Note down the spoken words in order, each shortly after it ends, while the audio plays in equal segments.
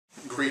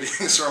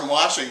Greetings from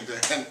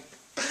Washington.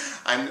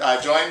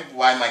 I'm joined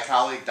by my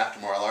colleague,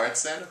 Dr. Maura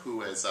Lawrenson,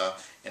 who is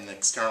an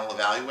external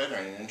evaluator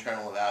and an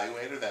internal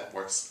evaluator that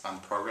works on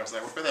programs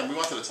that I work with. And we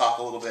wanted to talk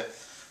a little bit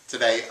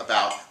today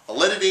about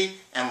validity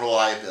and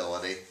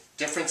reliability,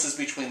 differences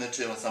between the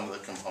two and some of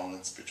the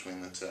components between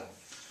the two.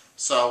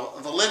 So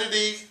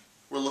validity,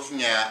 we're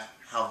looking at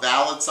how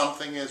valid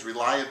something is.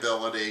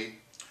 Reliability,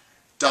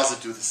 does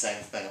it do the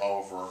same thing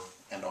over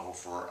and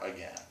over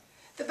again?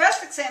 The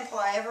best example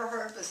I ever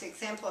heard was the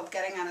example of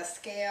getting on a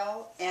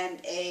scale, and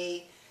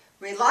a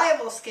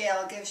reliable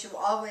scale gives you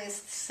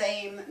always the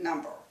same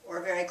number,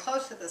 or very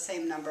close to the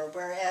same number,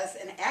 whereas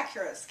an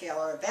accurate scale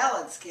or a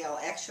valid scale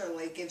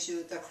actually gives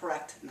you the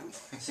correct number.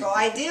 So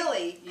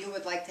ideally, you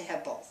would like to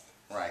have both.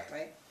 Right.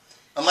 Right?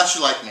 Unless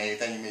you're like me,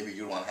 then maybe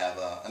you'd want to have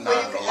a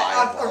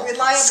non-reliable a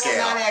reliable, scale.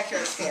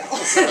 non-accurate scale.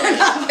 A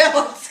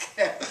non-valid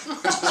scale.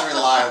 Which is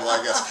reliable,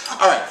 I guess.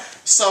 All right.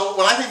 So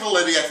when I think of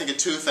validity, I think of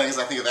two things.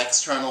 I think of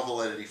external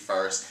validity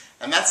first,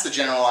 and that's the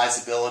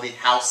generalizability,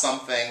 how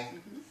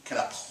something can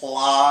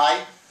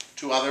apply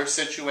to other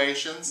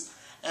situations.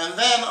 And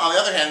then, on the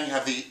other hand, you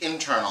have the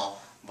internal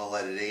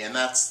validity, and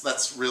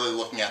that's really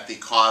looking at the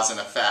cause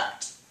and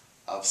effect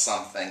of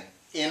something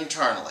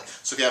internally.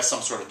 So if you have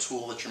some sort of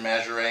tool that you're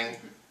measuring,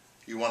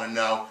 you want to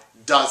know,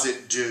 does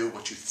it do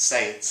what you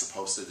say it's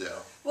supposed to do?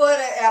 Well,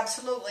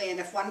 absolutely. And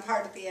if one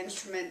part of the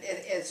instrument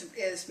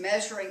is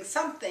measuring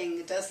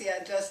something, does the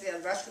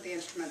rest of the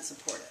instrument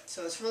support it?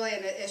 So it's really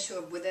an issue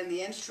of within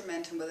the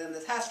instrument and within the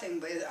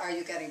testing, are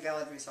you getting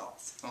valid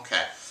results?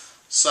 Okay.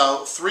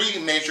 So three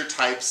major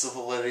types of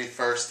validity.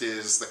 First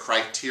is the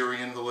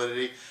criterion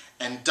validity.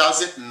 And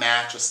does it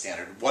match a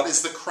standard? What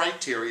is the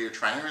criteria you're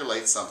trying to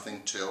relate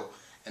something to,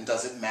 and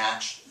does it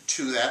match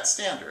to that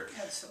standard?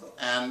 Absolutely.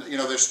 And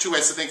there's two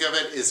ways to think of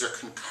it. Is there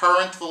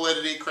concurrent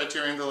validity,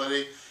 criterion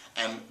validity,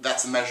 and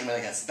that's a measurement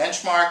against the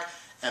benchmark,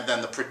 and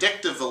then the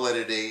predictive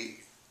validity,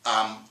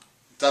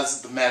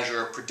 does the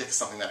measure predict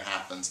something that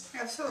happens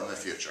Absolutely. In the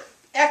future?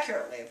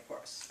 Accurately, of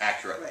course.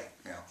 Accurately. Right.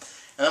 Yeah.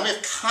 And then we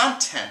have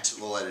content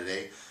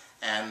validity,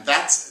 and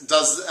that's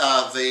does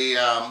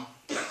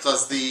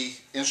the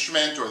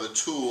instrument or the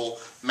tool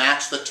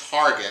match the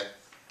target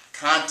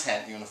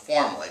content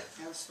uniformly?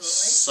 Absolutely.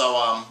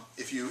 So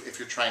if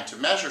you're trying to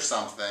measure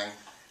something,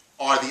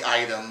 are the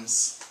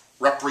items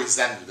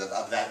representative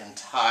of that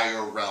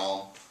entire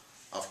realm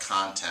of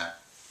content?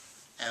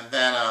 And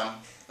then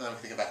we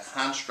think about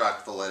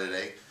construct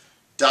validity.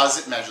 Does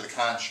it measure the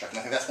construct? And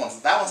I think that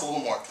one's a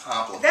little more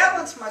complicated. That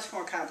one's much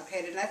more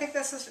complicated, and I think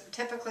this is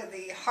typically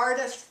the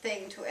hardest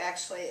thing to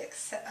actually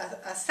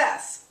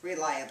assess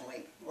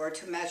reliably, or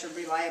to measure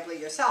reliably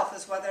yourself,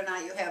 is whether or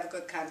not you have a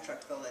good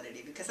construct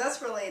validity, because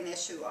that's really an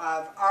issue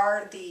of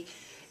are the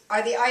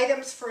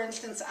items, for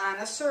instance, on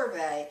a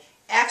survey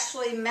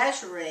actually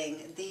measuring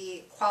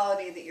the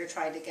quality that you're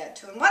trying to get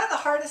to. And one of the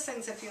hardest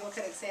things, if you look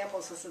at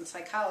examples, is in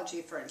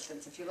psychology, for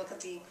instance, if you look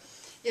at the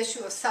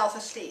issue of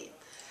self-esteem.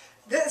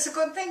 This is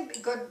a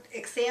good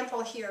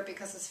example here,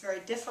 because it's very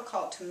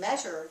difficult to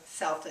measure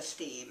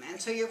self-esteem. And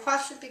so your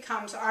question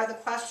becomes, are the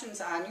questions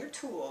on your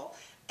tool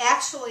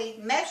actually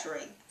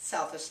measuring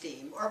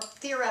self-esteem, or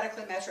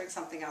theoretically measuring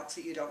something else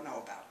that you don't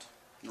know about?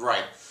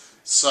 Right.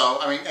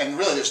 So, and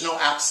really there's no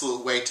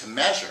absolute way to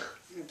measure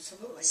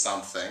Absolutely.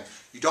 something.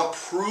 You don't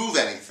prove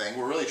anything.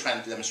 We're really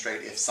trying to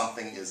demonstrate if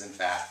something is in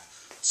fact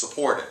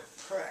supported.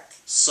 Correct.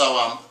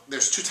 So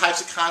there's two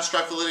types of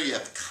construct validity. You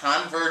have the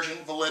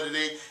convergent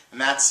validity, and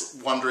that's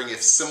wondering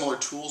if similar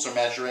tools are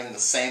measuring the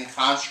same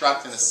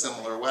construct in a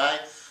similar way.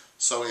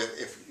 So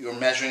if you're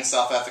measuring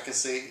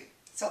self-efficacy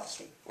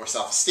Self-esteem. or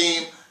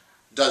self-esteem,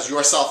 does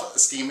your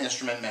self-esteem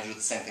instrument measure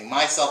the same thing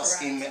my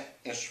self-esteem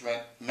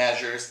instrument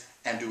measures,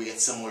 and do we get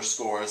similar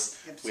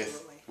scores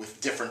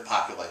with different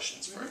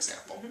populations, for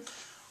example?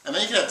 And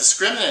then you can have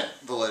discriminant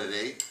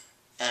validity,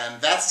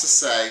 and that's to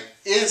say,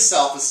 is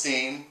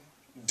self-esteem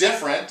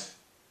different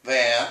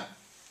than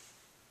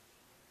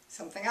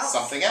something else?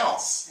 Something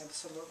else.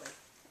 Absolutely.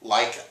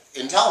 Like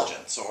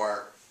intelligence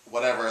or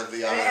whatever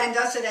the other... And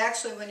does it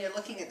actually, when you're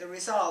looking at the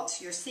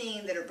results, you're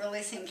seeing that it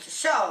really seems to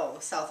show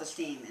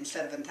self-esteem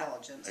instead of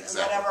intelligence?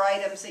 Exactly. And whatever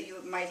items that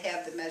you might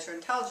have that measure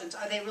intelligence,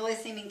 are they really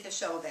seeming to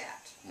show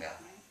that? Yeah.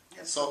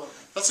 Right? So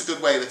that's a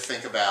good way to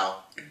think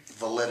about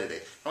validity.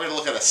 I'm going to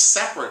look at a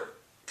separate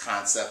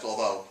concept,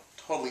 although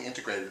totally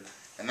integrated,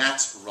 and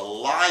that's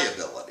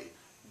reliability.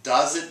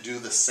 Does it do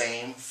the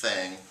same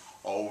thing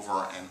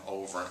over and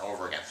over and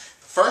over again?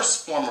 The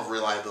first form of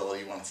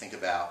reliability you want to think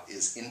about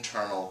is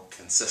internal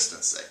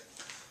consistency.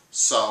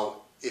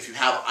 So if you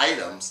have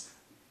items,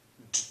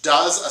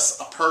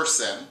 does a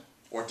person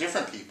or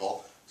different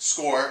people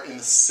score in a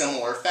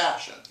similar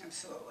fashion?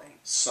 Absolutely.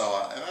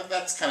 So and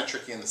that's kind of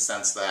tricky in the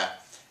sense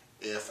that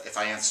if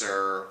I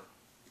answer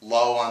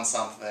low on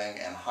something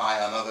and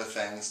high on other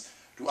things,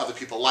 do other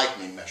people like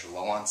me measure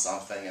low on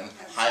something and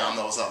high on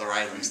those other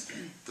items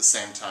at the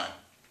same time?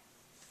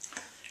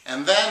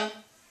 And then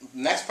the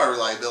next part of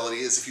reliability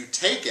is if you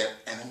take it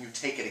and then you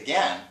take it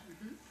again,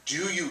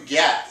 do you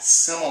get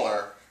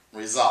similar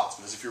results?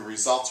 Because if your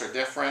results are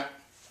different,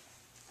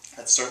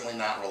 that's certainly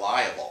not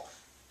reliable.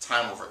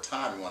 Time over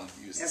time, you want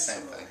to use the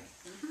same thing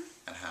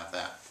and have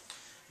that.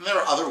 And there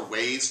are other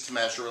ways to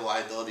measure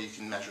reliability. You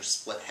can measure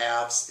split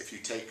halves. If you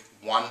take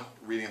one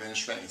reading of the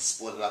instrument and you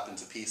split it up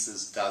into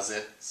pieces, does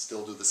it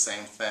still do the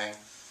same thing?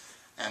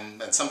 And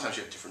then sometimes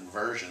you have different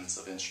versions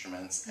of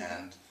instruments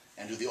and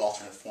do the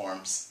alternate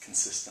forms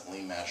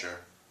consistently measure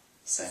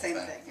the same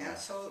thing. Yeah.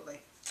 Absolutely.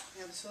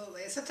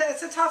 Absolutely. It's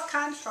a tough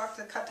construct,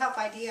 a tough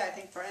idea, I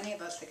think, for any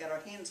of us to get our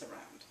hands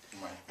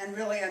around. Right. And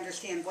really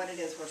understand what it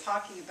is we're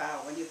talking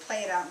about when you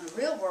play it out in the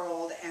real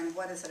world, and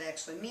what does it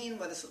actually mean,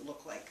 what does it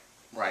look like.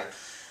 Right.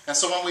 And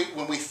so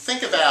when we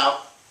think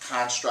about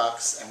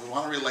constructs and we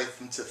want to relate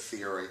them to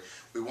theory,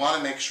 we want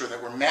to make sure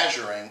that we're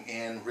measuring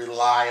in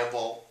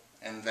reliable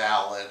and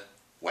valid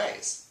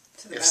ways.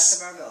 To the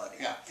best of our ability.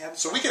 Yeah. Absolutely.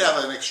 So we could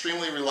have an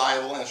extremely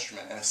reliable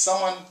instrument, and if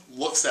someone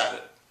looks at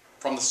it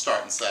from the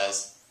start and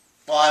says,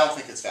 well, I don't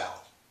think it's valid.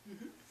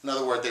 In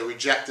other words, they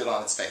reject it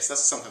on its face.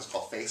 That's sometimes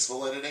called face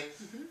validity.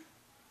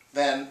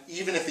 Then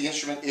even if the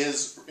instrument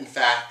is, in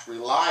fact,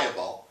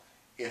 reliable,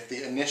 if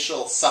the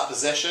initial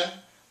supposition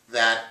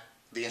that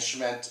the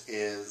instrument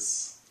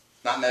is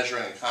not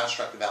measuring a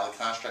construct, a valid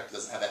construct,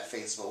 doesn't have that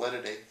face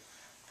validity,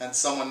 then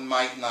someone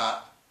might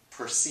not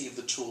perceive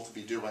the tool to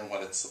be doing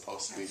what it's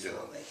supposed to be doing.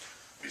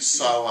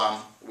 So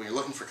when you're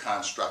looking for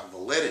construct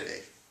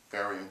validity,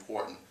 very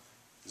important.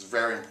 It's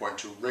very important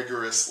to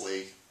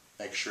rigorously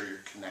make sure you're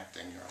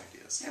connecting your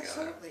ideas together.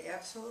 Absolutely,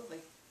 absolutely.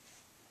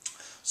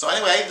 So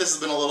anyway, this has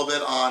been a little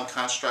bit on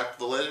construct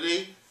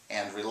validity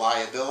and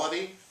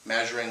reliability,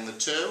 measuring the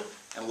two,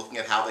 and looking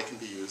at how they can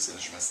be used in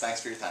instruments.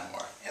 Thanks for your time,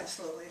 Maura.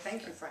 Absolutely.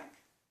 Thank you, Frank.